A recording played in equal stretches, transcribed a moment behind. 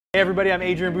Hey everybody, I'm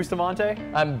Adrian Bustamante.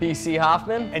 I'm BC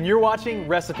Hoffman. And you're watching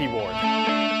Recipe Wars.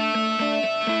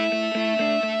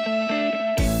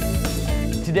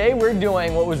 Today we're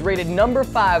doing what was rated number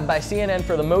 5 by CNN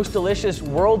for the most delicious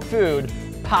world food,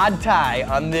 pad thai,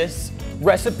 on this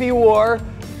Recipe War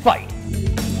fight.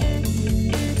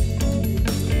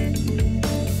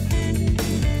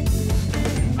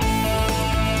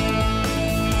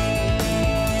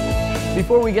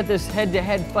 Before we get this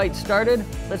head-to-head fight started,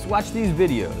 let's watch these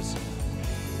videos.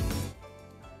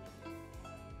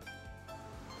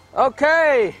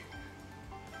 Okay,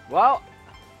 well,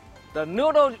 the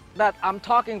noodle that I'm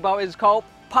talking about is called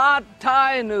pad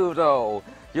thai noodle.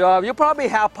 You probably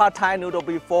have pad thai noodle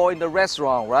before in the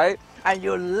restaurant, right? And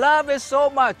you love it so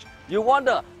much. You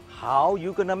wonder how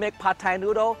you gonna make pad thai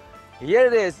noodle? Here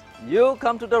it is. You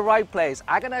come to the right place.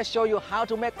 I'm gonna show you how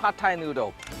to make pad thai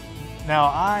noodle. Now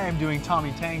I am doing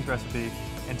Tommy Tang's recipe,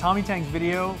 and Tommy Tang's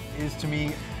video is to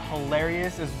me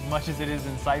hilarious as much as it is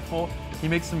insightful. He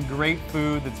makes some great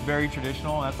food that's very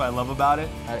traditional, and that's what I love about it.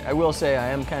 I will say I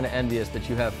am kind of envious that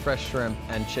you have fresh shrimp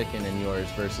and chicken in yours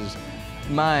versus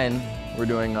mine. We're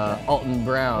doing Alton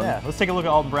Brown. Yeah, let's take a look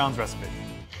at Alton Brown's recipe.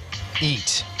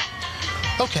 Eat.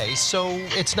 Okay, so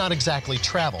it's not exactly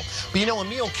travel, but you know, a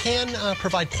meal can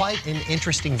provide quite an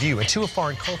interesting view into a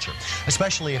foreign culture,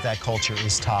 especially if that culture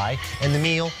is Thai and the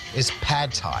meal is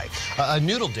pad thai, a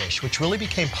noodle dish which really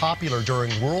became popular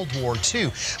during World War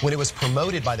II when it was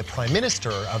promoted by the Prime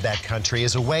Minister of that country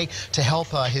as a way to help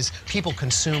his people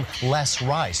consume less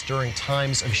rice during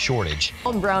times of shortage.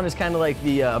 Alton Brown is kind of like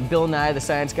the Bill Nye the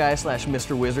Science Guy /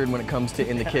 Mr. Wizard when it comes to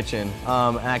in the kitchen.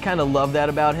 And I kind of love that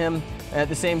about him. At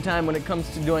the same time, when it comes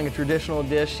to doing a traditional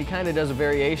dish, he kind of does a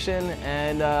variation,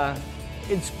 and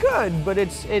it's good, but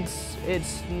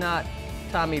it's not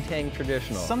Tommy Tang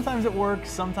traditional. Sometimes it works,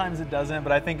 sometimes it doesn't,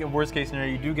 but I think in worst case scenario,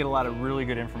 you do get a lot of really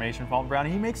good information from Alton Brown.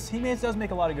 He does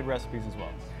make a lot of good recipes as well.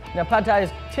 Now, pad thai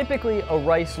is typically a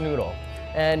rice noodle,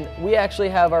 and we actually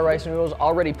have our rice noodles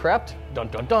already prepped. Dun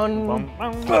dun dun, boom,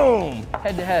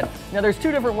 head to head. Now there's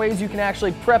two different ways you can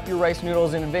actually prep your rice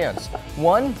noodles in advance.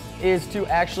 One is to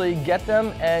actually get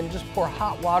them and just pour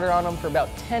hot water on them for about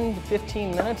 10 to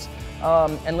 15 minutes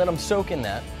and let them soak in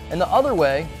that. And the other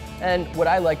way, and what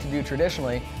I like to do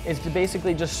traditionally, is to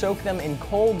basically just soak them in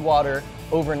cold water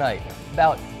overnight.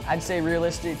 About, I'd say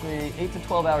realistically, 8 to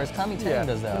 12 hours. Tommy Tang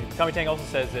does that. Tommy Tang also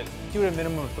says that do it a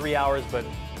minimum of 3 hours, but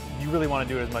you really want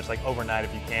to do it as much like overnight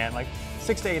if you can. Like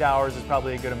 6 to 8 hours is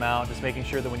probably a good amount, just making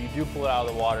sure that when you do pull it out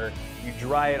of the water, you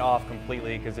dry it off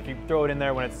completely, because if you throw it in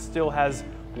there when it still has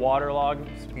waterlog,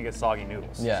 you can get soggy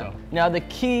noodles. Yeah. So. Now the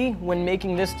key when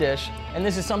making this dish, and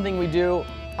this is something we do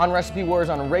on Recipe Wars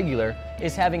on a regular,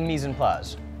 is having mise en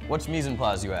place. What's mise en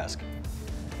place, you ask?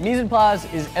 Mise en place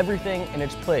is everything in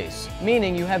its place,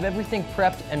 meaning you have everything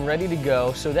prepped and ready to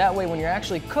go, so that way when you're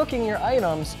actually cooking your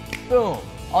items, boom,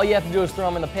 all you have to do is throw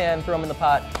them in the pan, throw them in the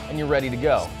pot, and you're ready to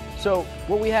go. So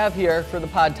what we have here for the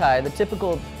pad thai, the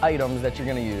typical items that you're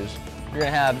gonna use, you're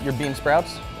gonna have your bean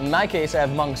sprouts. In my case, I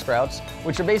have mung sprouts,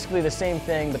 which are basically the same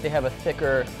thing, but they have a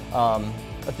thicker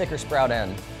sprout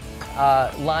end.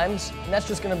 Limes, and that's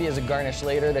just gonna be as a garnish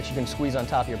later that you can squeeze on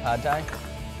top of your pad thai.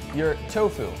 Your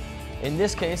tofu. In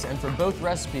this case, and for both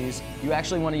recipes, you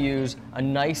actually wanna use a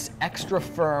nice, extra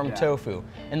firm tofu.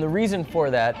 And the reason for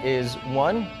that is,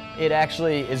 one, it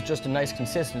actually is just a nice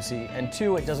consistency, and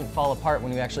two, it doesn't fall apart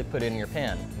when you actually put it in your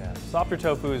pan. Yeah. Softer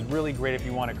tofu is really great if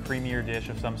you want a creamier dish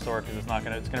of some sort, because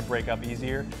it's gonna break up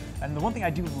easier. And the one thing I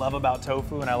do love about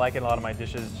tofu, and I like it in a lot of my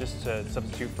dishes just to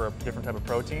substitute for a different type of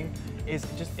protein, is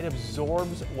just it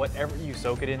absorbs whatever you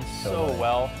soak it in so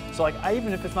well. So like,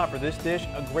 even if it's not for this dish,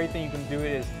 a great thing you can do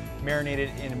it is marinate it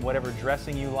in whatever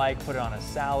dressing you like, put it on a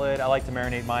salad. I like to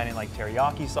marinate mine in like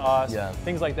teriyaki sauce. Yeah.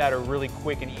 Things like that are really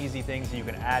quick and easy things that you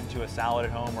can add to a salad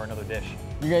at home or another dish.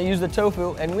 You're gonna use the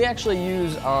tofu, and we actually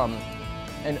use a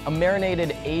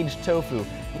marinated aged tofu.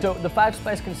 So the 5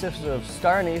 spice consists of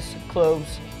star anise,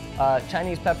 cloves,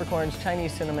 Chinese peppercorns,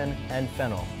 Chinese cinnamon, and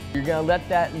fennel. You're gonna let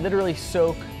that literally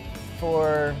soak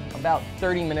for about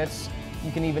 30 minutes.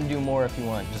 You can even do more if you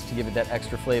want, just to give it that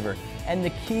extra flavor. And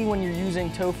the key when you're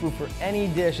using tofu for any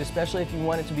dish, especially if you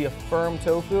want it to be a firm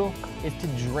tofu, is to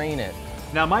drain it.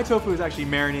 Now my tofu is actually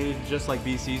marinated just like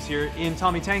BC's here. In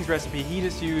Tommy Tang's recipe, he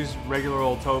just used regular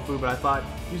old tofu, but I thought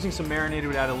using some marinated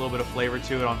would add a little bit of flavor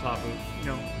to it on top of, you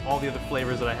know, all the other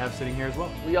flavors that I have sitting here as well.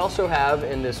 We also have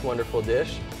in this wonderful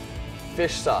dish,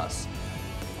 fish sauce.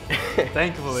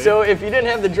 Thankfully. So if you didn't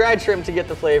have the dried shrimp to get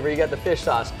the flavor, you got the fish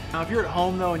sauce. Now, if you're at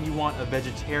home though and you want a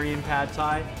vegetarian pad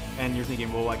thai, and you're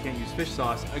thinking, well, I can't use fish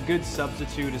sauce, a good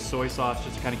substitute is soy sauce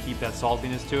just to kind of keep that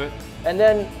saltiness to it. And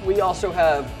then we also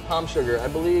have palm sugar. I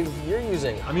believe you're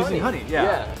using I'm using honey,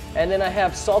 yeah. And then I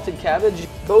have salted cabbage.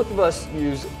 Both of us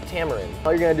use tamarind.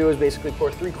 All you're gonna do is basically pour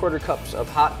 3/4 cups of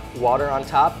hot water on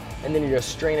top, and then you're gonna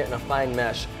strain it in a fine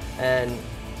mesh, and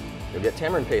you'll get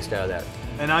tamarind paste out of that.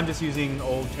 And I'm just using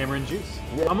old tamarind juice.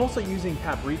 Yeah. I'm also using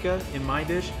paprika in my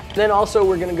dish. Then also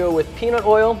we're gonna go with peanut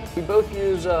oil. We both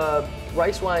use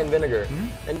rice wine vinegar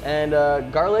and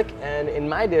garlic, and in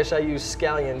my dish I use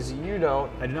scallions. You don't.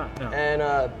 I do not, no.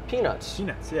 And peanuts.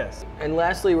 Peanuts, yes. And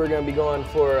lastly, we're gonna be going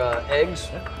for eggs.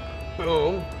 Yeah.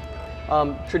 Boom.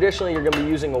 Traditionally, you're gonna be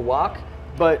using a wok,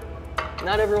 but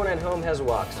not everyone at home has a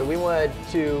wok. So we wanted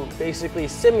to basically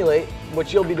simulate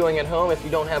what you'll be doing at home if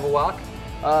you don't have a wok.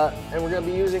 And we're gonna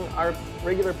be using our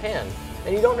regular pan.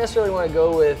 And you don't necessarily wanna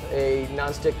go with a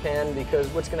non-stick pan, because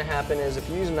what's gonna happen is if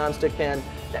you use a non-stick pan,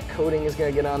 that coating is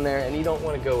gonna get on there, and you don't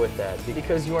wanna go with that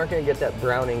because you aren't gonna get that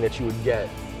browning that you would get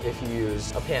if you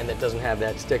use a pan that doesn't have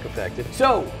that stick effect.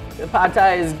 So, the pad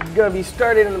thai is gonna be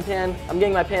started in the pan. I'm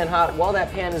getting my pan hot. While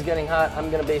that pan is getting hot, I'm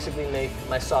gonna basically make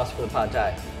my sauce for the pad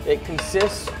thai. It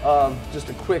consists of just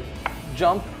a quick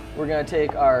jump. We're gonna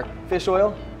take our fish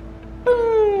oil,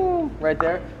 boom, right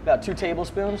there, about 2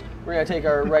 tablespoons. We're gonna take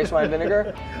our rice wine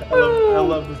vinegar. I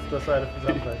love the side of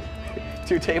the sound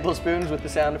 2 tablespoons with the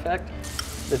sound effect.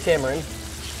 The tamarind.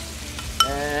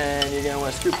 And you're gonna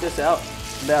wanna scoop this out,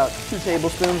 about 2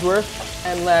 tablespoons worth.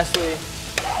 And lastly,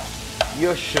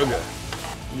 your sugar.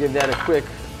 Give that a quick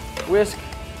whisk,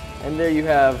 and there you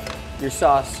have your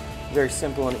sauce. Very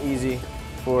simple and easy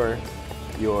for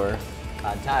your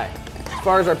pad thai. As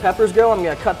far as our peppers go, I'm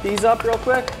gonna cut these up real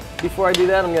quick. Before I do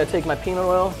that, I'm gonna take my peanut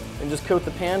oil and just coat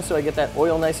the pan so I get that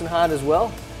oil nice and hot as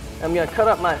well. And I'm gonna cut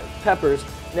up my peppers.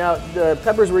 Now, the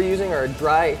peppers we're using are a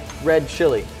dry red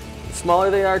chili. The smaller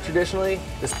they are traditionally,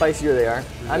 the spicier they are.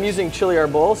 I'm using chili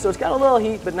arbol, so it's got a little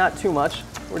heat, but not too much.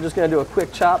 We're just gonna do a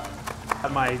quick chop. I've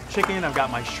got my chicken, I've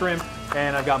got my shrimp,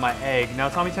 and I've got my egg. Now,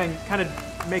 Tommy Tang kind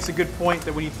of makes a good point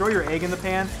that when you throw your egg in the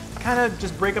pan, kind of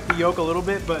just break up the yolk a little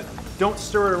bit, but don't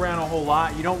stir it around a whole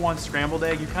lot. You don't want scrambled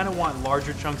egg. You kind of want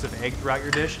larger chunks of egg throughout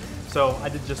your dish. So I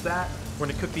did just that. We're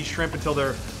gonna cook these shrimp until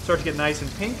they start to get nice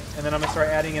and pink, and then I'm gonna start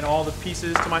adding in all the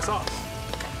pieces to my sauce.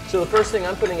 So the first thing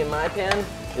I'm putting in my pan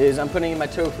is I'm putting in my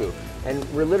tofu. And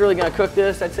we're literally gonna cook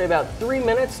this, I'd say about 3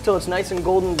 minutes till it's nice and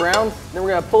golden brown. Then we're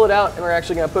gonna pull it out, and we're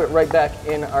actually gonna put it right back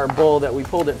in our bowl that we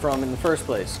pulled it from in the first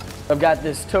place. I've got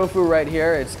this tofu right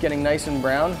here. It's getting nice and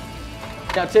brown.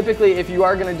 Now typically, if you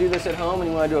are gonna do this at home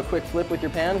and you wanna do a quick flip with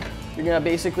your pan, you're gonna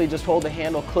basically just hold the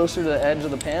handle closer to the edge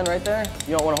of the pan right there.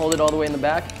 You don't wanna hold it all the way in the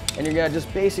back. And you're gonna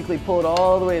just basically pull it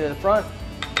all the way to the front.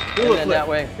 And then that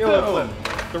way, Flip.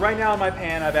 So right now in my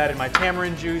pan, I've added my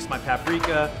tamarind juice, my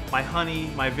paprika, my honey,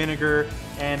 my vinegar,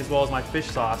 and as well as my fish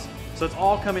sauce. So it's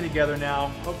all coming together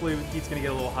now. Hopefully the heat's gonna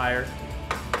get a little higher.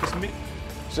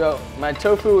 So my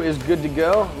tofu is good to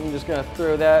go. I'm just gonna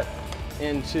throw that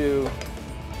into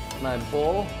my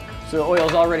bowl. So the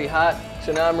oil's already hot,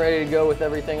 so now I'm ready to go with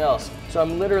everything else. So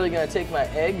I'm literally gonna take my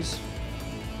eggs,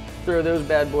 throw those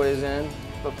bad boys in,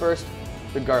 but first,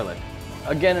 the garlic.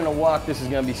 Again, in a wok, this is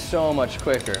gonna be so much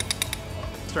quicker.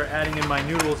 Start adding in my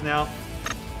noodles now,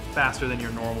 faster than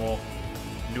your normal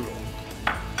noodle.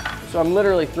 So I'm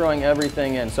literally throwing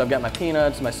everything in. So I've got my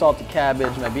peanuts, my salted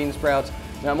cabbage, my bean sprouts.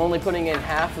 Now I'm only putting in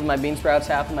half of my bean sprouts,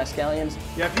 half of my scallions.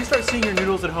 Yeah, if you start seeing your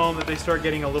noodles at home that they start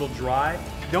getting a little dry,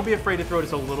 don't be afraid to throw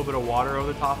just a little bit of water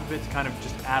over the top of it to kind of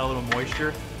just add a little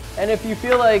moisture. And if you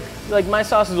feel like my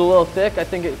sauce is a little thick, I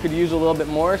think it could use a little bit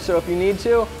more. So if you need to,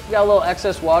 you got a little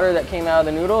excess water that came out of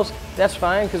the noodles, that's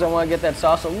fine, because I want to get that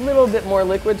sauce a little bit more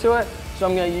liquid to it. So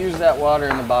I'm going to use that water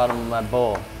in the bottom of my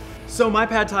bowl. So my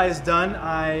pad thai is done.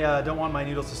 I don't want my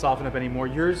noodles to soften up anymore.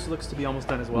 Yours looks to be almost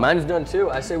done as well. Mine's done too.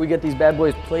 I say we get these bad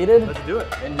boys plated. Let's do it.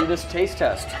 And do this taste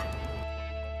test.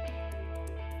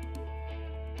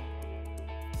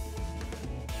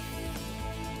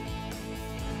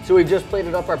 So we've just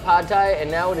plated up our pad thai, and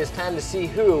now it is time to see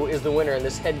who is the winner in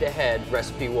this head-to-head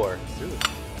recipe war. Let's do it.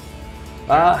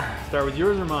 Start with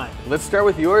yours or mine? Let's start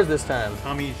with yours this time.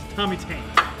 Tommy Tang.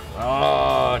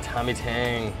 Oh, Tommy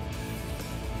Tang.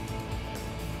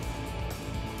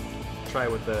 Try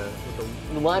it with the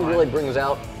lime really brings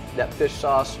out that fish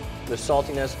sauce, the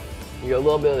saltiness. You get a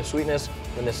little bit of the sweetness,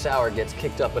 and the sour gets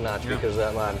kicked up a notch because of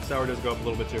that lime. Sour does go up a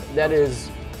little bit too. That is,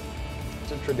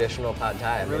 it's a traditional pad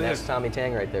thai. I mean, really that's is. Tommy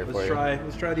Tang right there for you.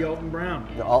 Let's try the Alton Brown.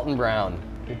 The Alton Brown.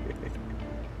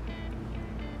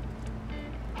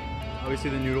 Oh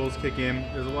Obviously the noodles kick in.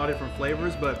 There's a lot of different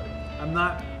flavors, but I'm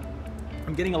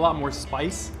getting a lot more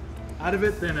spice out of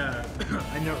it than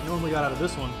I normally got out of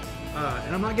this one.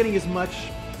 And I'm not getting as much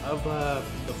of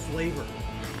the flavor.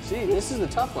 See, this is the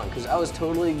tough one, because I was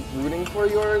totally rooting for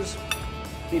yours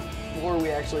before we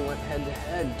actually went head to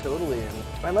head, totally. And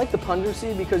I like the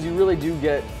pungency because you really do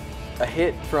get a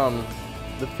hit from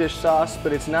the fish sauce,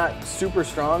 but it's not super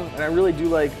strong. And I really do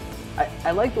like,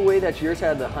 I like the way that yours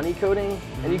had the honey coating,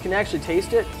 and you can actually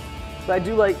taste it. But I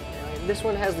do like, this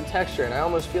one has the texture, and I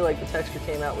almost feel like the texture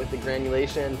came out with the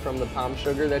granulation from the palm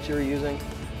sugar that you were using.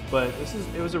 But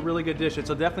it was a really good dish. It's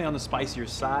definitely on the spicier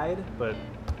side, but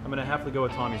I'm gonna have to go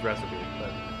with Tommy's recipe.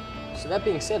 So that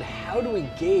being said, how do we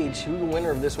gauge who the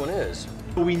winner of this one is?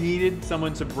 We needed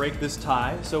someone to break this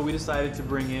tie, so we decided to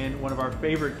bring in one of our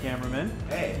favorite cameramen,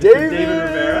 David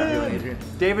Rivera. Adrian.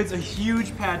 David's a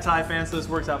huge pad thai fan, so this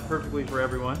works out perfectly for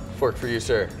everyone. Fork for you,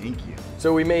 sir. Thank you.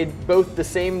 So we made both the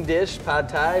same dish, pad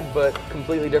thai, but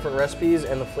completely different recipes,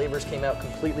 and the flavors came out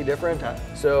completely different. Okay.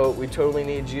 So we totally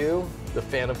need you, the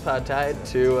fan of pad thai,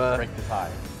 to Break the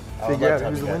tie. figure out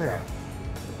who's the winner.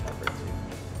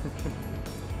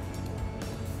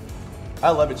 I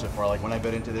love it so far. Like when I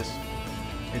bit into this,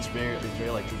 it's very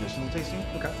like traditional tasting.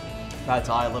 Okay. Pad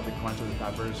Thai, I love the crunch of the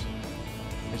peppers.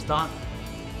 It's not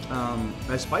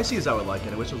as spicy as I would like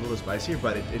it. I wish it was a little spicier,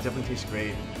 but it definitely tastes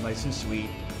great. Nice and sweet.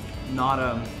 Not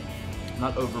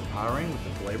overpowering with the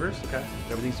flavors. Okay.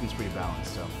 Everything seems pretty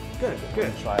balanced. So Good, good.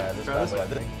 I'm gonna try this Try bad this boy, I one.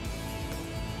 think.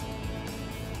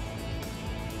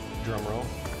 Drum roll.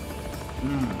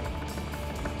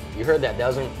 You heard that,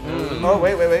 doesn't? Oh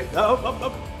wait.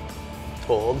 Oh.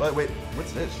 Told. But wait,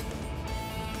 what's this?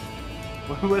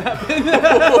 What happened?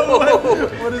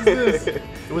 what is this?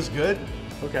 It was good.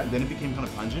 Okay. Then it became kind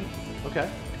of pungent. Okay.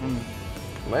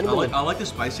 Might have been I like the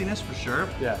spiciness for sure.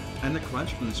 Yeah. And the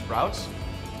crunch from the sprouts.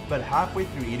 But halfway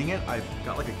through eating it, I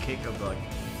got like a kick of like,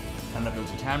 I don't know if it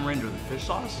was the tamarind or the fish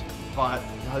sauce. But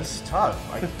this is tough.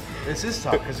 This is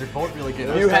tough because they're both really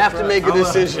good. You have to make a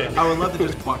decision. I would love to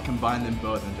just combine them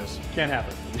both and just Can't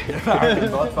happen. argue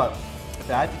them both. But if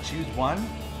I had to choose one,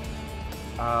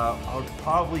 I would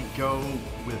probably go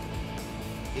with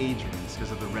Adrian's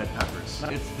because of the red peppers.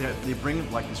 They bring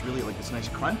like this really like this nice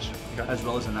crunch, as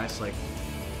well as a nice like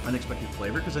unexpected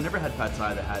flavor. Because I never had pad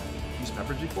thai that had these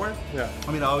peppers before. Yeah.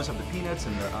 I mean, I always have the peanuts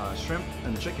and the shrimp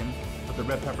and the chicken, but the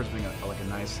red peppers bring like a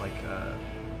nice like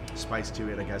spice to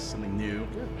it. I guess something new.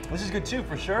 Yeah. This is good too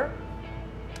for sure.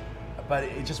 But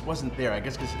it just wasn't there. I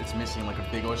guess because it's missing like a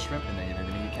big old shrimp in there.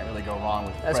 You can't really go wrong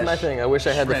with. That's fresh my thing. I wish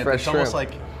I had the fresh It's almost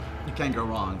shrimp. like you can't go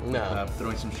wrong No. with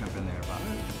throwing some shrimp in there.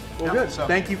 But, Well, good. so-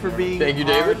 Thank you for being. Thank you, our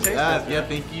David. taste Yeah, tester.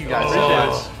 thank you guys Oh. so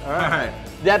much. All right.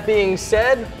 That being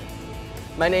said,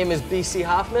 my name is BC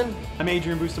Hoffman. I'm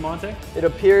Adrian Bustamante. It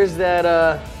appears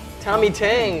that Tommy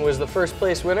Tang was the first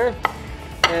place winner,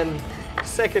 and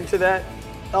second to that,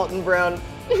 Alton Brown.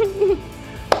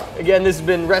 Again, this has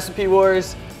been Recipe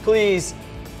Wars. Please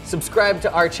subscribe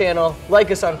to our channel,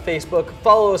 like us on Facebook,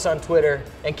 follow us on Twitter,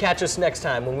 and catch us next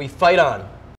time when we fight on.